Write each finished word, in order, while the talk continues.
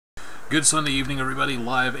Good Sunday evening, everybody.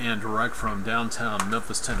 Live and direct from downtown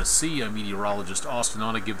Memphis, Tennessee. I'm meteorologist Austen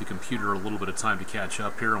Onek. Give the computer a little bit of time to catch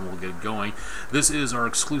up here, and we'll get going. This is our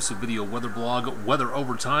exclusive video weather blog, Weather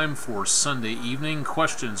Overtime, for Sunday evening.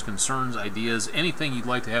 Questions, concerns, ideas, anything you'd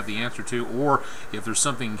like to have the answer to, or if there's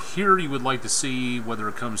something here you would like to see, whether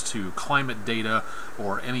it comes to climate data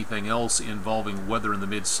or anything else involving weather in the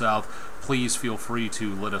Mid-South, please feel free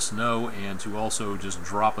to let us know, and to also just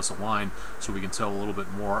drop us a line so we can tell a little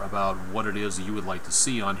bit more about what it is that you would like to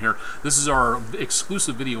see on here. This is our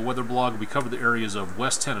exclusive video weather blog. We cover the areas of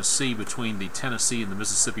West Tennessee, between the Tennessee and the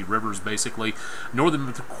Mississippi rivers, basically.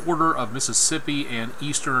 Northern quarter of Mississippi and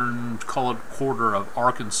eastern, call it, quarter of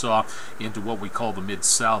Arkansas into what we call the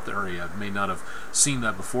Mid-South area. You may not have seen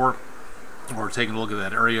that before or taking a look at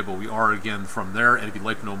that area, but we are again from there. And if you'd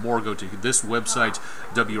like to know more, go to this website,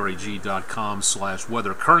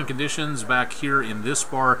 WREG.com/weather. Current conditions back here in this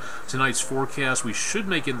bar. Tonight's forecast, we should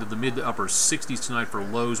make it into the mid to upper 60s tonight for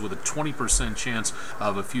lows, with a 20% chance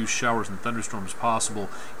of a few showers and thunderstorms possible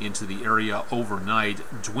into the area overnight.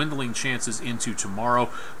 Dwindling chances into tomorrow,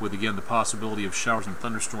 with again the possibility of showers and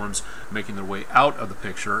thunderstorms making their way out of the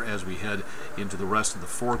picture as we head into the rest of the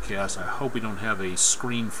forecast. I hope we don't have a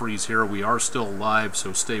screen freeze here. We are still live,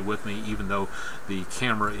 so stay with me, even though the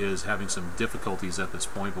camera is having some difficulties at this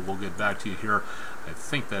point, but we'll get back to you here. I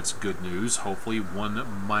think that's good news. Hopefully, one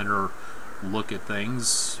minor look at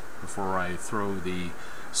things before I throw the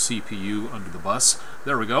CPU under the bus.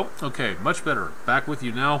 There we go. Okay, much better. Back with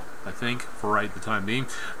you now, I think, for the time being.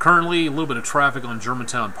 Currently, a little bit of traffic on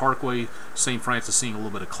Germantown Parkway. St. Francis seeing a little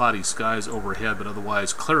bit of cloudy skies overhead, but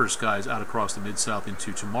otherwise clearer skies out across the Mid-South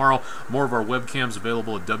into tomorrow. More of our webcams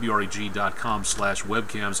available at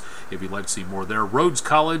WREG.com/webcams if you'd like to see more there. Rhodes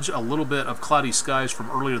College, a little bit of cloudy skies from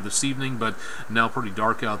earlier this evening, but now pretty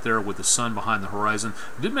dark out there with the sun behind the horizon.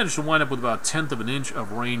 Did manage to wind up with about 1/10 of an inch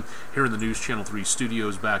of rain here in the News Channel 3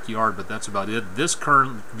 studios backyard, but that's about it. This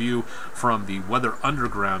current view from the Weather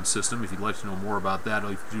Underground system, if you'd like to know more about that,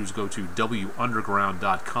 all you have to do is go to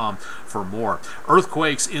WUnderground.com for more.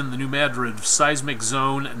 Earthquakes in the New Madrid seismic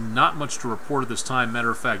zone. Not much to report at this time.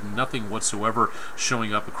 Matter of fact, nothing whatsoever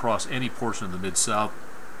showing up across any portion of the Mid-South.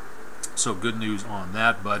 So good news on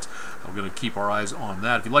that, but we're going to keep our eyes on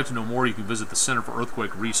that. If you'd like to know more, you can visit the Center for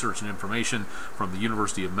Earthquake Research and Information from the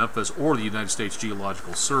University of Memphis or the United States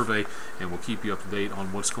Geological Survey, and we'll keep you up to date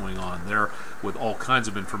on what's going on there with all kinds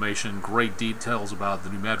of information, great details about the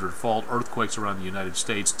New Madrid Fault, earthquakes around the United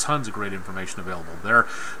States, tons of great information available there.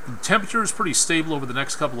 The temperature is pretty stable over the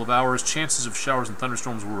next couple of hours. Chances of showers and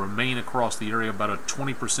thunderstorms will remain across the area, about a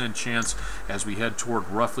 20% chance as we head toward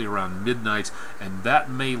roughly around midnight, and that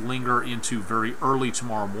may linger into very early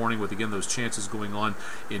tomorrow morning, with again those chances going on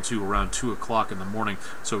into around 2 o'clock in the morning.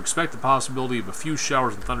 So expect the possibility of a few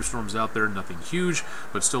showers and thunderstorms out there. Nothing huge,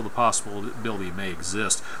 but still the possibility may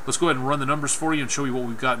exist. Let's go ahead and run the numbers for you and show you what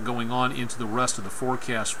we've got going on into the rest of the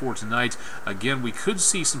forecast for tonight. Again, we could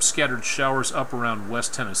see some scattered showers up around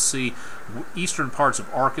West Tennessee, eastern parts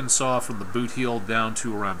of Arkansas from the Boot Heel down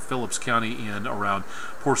to around Phillips County and around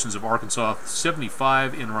portions of Arkansas.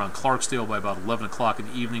 75 in around Clarksdale by about 11 o'clock in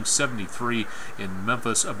the evening. 73 in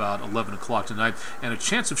Memphis about 11 o'clock tonight. And a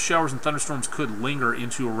chance of showers and thunderstorms could linger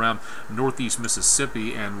into around northeast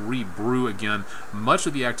Mississippi and rebrew again. Much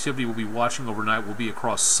of the activity we'll be watching overnight will be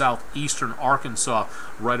across southeastern Arkansas,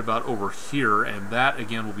 right about over here, and that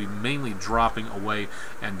again will be mainly dropping away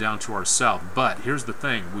and down to our south. But here's the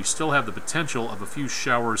thing, we still have the potential of a few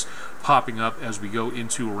showers popping up as we go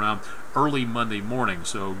into around early Monday morning,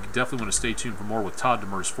 so definitely want to stay tuned for more with Todd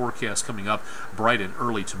Demers' forecast coming up bright and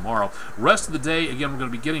early tomorrow. Rest of the day, again, we're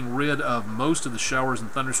going to be getting rid of most of the showers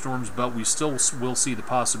and thunderstorms, but we still will see the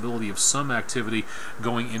possibility of some activity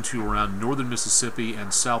going into around northern Mississippi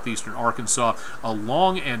and southeastern Arkansas.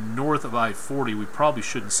 Along and north of I-40, we probably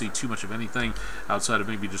shouldn't see too much of anything outside of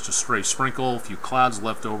maybe just a stray sprinkle, a few clouds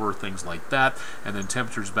left over, things like that, and then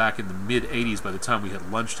temperatures back in the mid-80s by the time we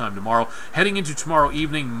hit lunchtime tomorrow. Heading into tomorrow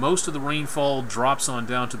evening, most of the rainfall drops on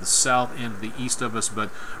down to the south and the east of us, but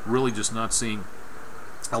really just not seeing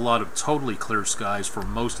a lot of totally clear skies for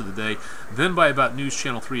most of the day. Then by about News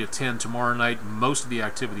Channel 3 at 10 tomorrow night, most of the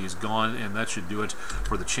activity is gone, and that should do it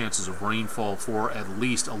for the chances of rainfall for at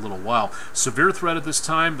least a little while. Severe threat at this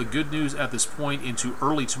time. The good news at this point into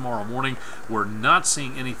early tomorrow morning, we're not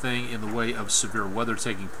seeing anything in the way of severe weather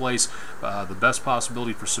taking place. The best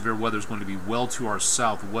possibility for severe weather is going to be well to our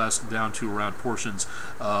southwest, down to around portions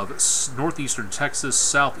of northeastern Texas,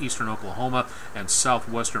 southeastern Oklahoma, and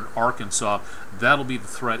southwestern Arkansas. That'll be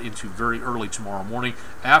the threat into very early tomorrow morning.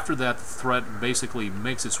 After that, the threat basically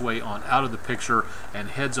makes its way on out of the picture and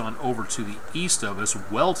heads on over to the east of us,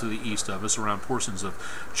 well to the east of us, around portions of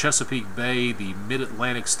Chesapeake Bay, the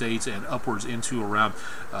mid-Atlantic states, and upwards into around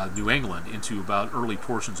New England, into about early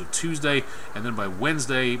portions of Tuesday. And then by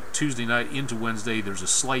Wednesday, Tuesday night into Wednesday, there's a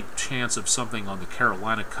slight chance of something on the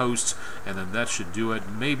Carolina coast, and then that should do it.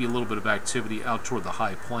 Maybe a little bit of activity out toward the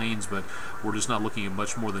high plains, but we're just not looking at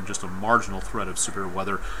much more than just a marginal threat of severe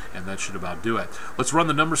weather, and that should about do it. Let's run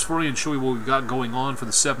the numbers for you and show you what we've got going on for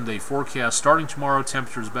the 7-day forecast. Starting tomorrow,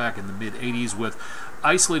 temperatures back in the mid-80s with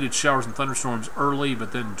isolated showers and thunderstorms early,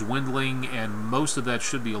 but then dwindling, and most of that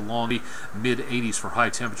should be along the mid-80s for high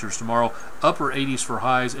temperatures tomorrow. Upper 80s for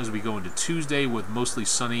highs as we go into Tuesday with mostly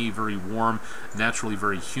sunny, very warm, naturally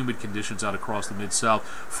very humid conditions out across the Mid-South.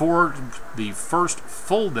 For the first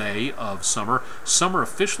full day of summer, summer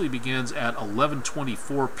officially begins at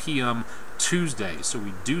 11:24 p.m. Tuesday, so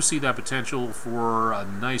we do see that potential for a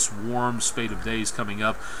nice warm spate of days coming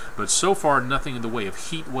up, but so far nothing in the way of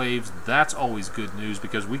heat waves. That's always good news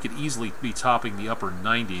because we could easily be topping the upper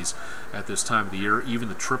 90s at this time of the year, even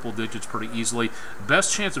the triple digits pretty easily.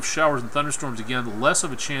 Best chance of showers and thunderstorms, again, less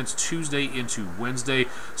of a chance Tuesday into Wednesday,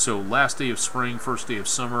 so last day of spring, first day of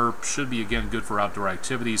summer should be again good for outdoor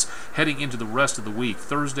activities. Heading into the rest of the week,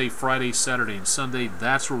 Thursday, Friday, Saturday, and Sunday,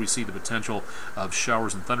 that's where we see the potential of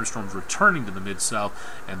showers and thunderstorms returning to the Mid-South,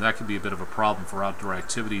 and that can be a bit of a problem for outdoor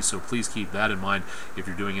activities, so please keep that in mind if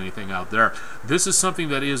you're doing anything out there. This is something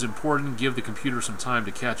that is important. Give the computer some time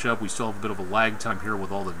to catch up. We still have a bit of a lag time here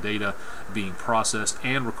with all the data being processed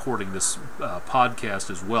and recording this podcast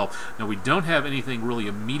as well. Now, we don't have anything really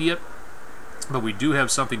immediate, but we do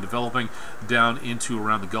have something developing down into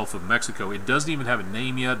around the Gulf of Mexico. It doesn't even have a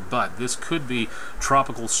name yet, but this could be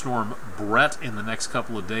Tropical Storm Brett in the next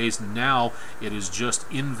couple of days. Now it is just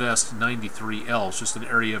Invest 93L. It's just an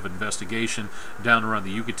area of investigation down around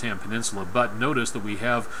the Yucatan Peninsula. But notice that we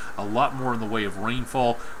have a lot more in the way of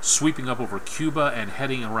rainfall sweeping up over Cuba and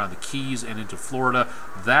heading around the Keys and into Florida.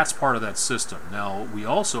 That's part of that system. Now we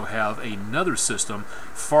also have another system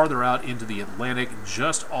farther out into the Atlantic,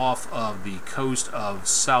 just off of the coast of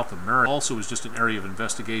South America. Also is just an area of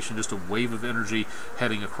investigation, just a wave of energy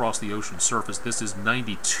heading across the ocean surface. This is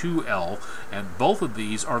 92L, and both of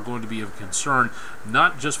these are going to be of concern,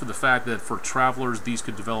 not just for the fact that for travelers these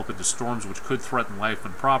could develop into storms which could threaten life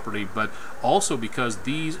and property, but also because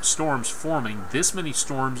these storms forming, this many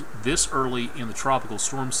storms this early in the tropical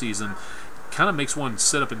storm season, kind of makes one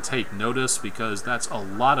sit up and take notice, because that's a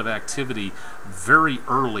lot of activity very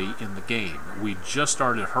early in the game. We just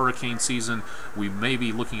started hurricane season. We may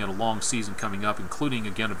be looking at a long season coming up, including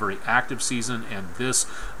again a very active season, and this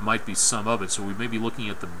might be some of it. So we may be looking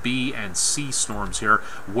at the B and C storms here.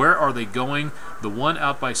 Where are they going? The one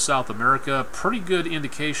out by South America, pretty good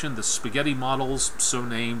indication. The spaghetti models, so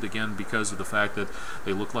named again because of the fact that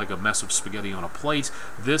they look like a mess of spaghetti on a plate.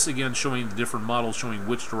 This again showing the different models, showing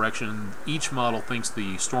which direction each model thinks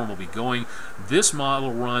the storm will be going. This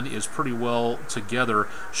model run is pretty well together,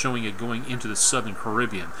 showing it going into the southern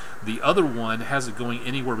Caribbean. The other one has it going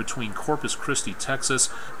anywhere between Corpus Christi, Texas,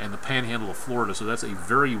 and the Panhandle of Florida, so that's a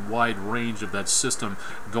very wide range of that system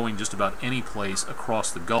going just about any place across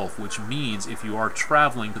the Gulf, which means if you are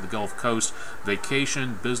traveling to the Gulf Coast,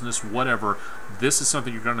 vacation, business, whatever, this is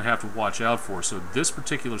something you're going to have to watch out for. So this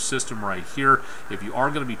particular system right here, if you are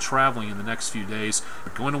going to be traveling in the next few days,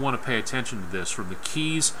 you're going to want to pay attention to this. From the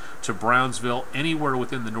Keys to Brownsville, anywhere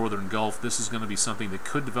within the northern Gulf, this is going to be something that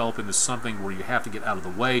could develop into something where you have to get out of the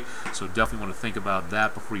way, so definitely want to think about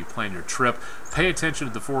that before you plan your trip. Pay attention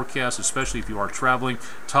to the forecast, especially if you are traveling.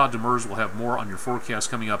 Todd Demers will have more on your forecast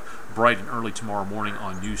coming up bright and early tomorrow morning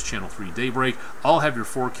on News Channel 3 Daybreak. I'll have your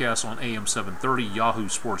forecast on AM 730 Yahoo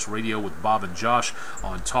Sports Radio with Bob and Josh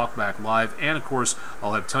on Talkback Live, and of course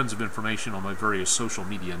I'll have tons of information on my various social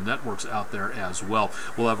media networks out there as well.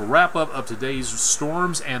 We'll have a wrap-up of today's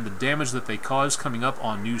storms and the damage that they caused coming up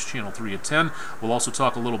on News Channel 3 at 10. We'll also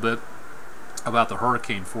talk a little bit about the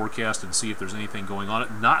hurricane forecast and see if there's anything going on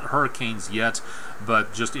it. Not hurricanes yet,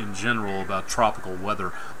 but just in general about tropical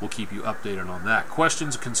weather. We'll keep you updated on that.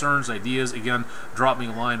 Questions, concerns, ideas, again, drop me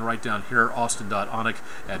a line right down here,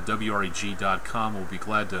 austin.onek@WREG.com. We'll be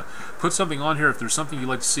glad to put something on here. If there's something you'd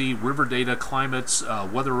like to see, river data, climates,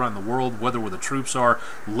 weather around the world, weather where the troops are,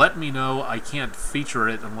 let me know. I can't feature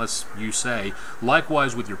it unless you say.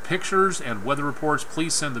 Likewise, with your pictures and weather reports,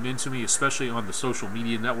 please send them in to me, especially on the social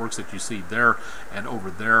media networks that you see there and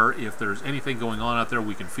over there. If there's anything going on out there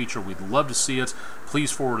we can feature, we'd love to see it. please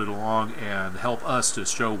forward it along and help us to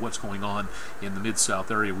show what's going on in the Mid-South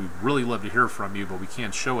area. We'd really love to hear from you, but we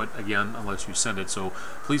can't show it again unless you send it. So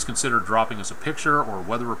please consider dropping us a picture or a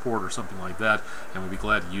weather report or something like that, and we'd be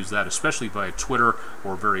glad to use that, especially via Twitter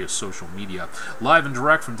or various social media. Live and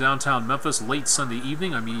direct from downtown Memphis, late Sunday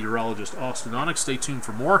evening, I'm meteorologist Austen Onek. Stay tuned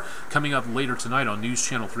for more coming up later tonight on News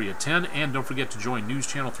Channel 3 at 10, and don't forget to join News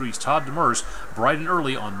Channel 3's Todd Demers bright and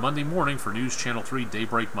early on Monday morning for News Channel 3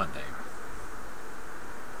 Daybreak Monday.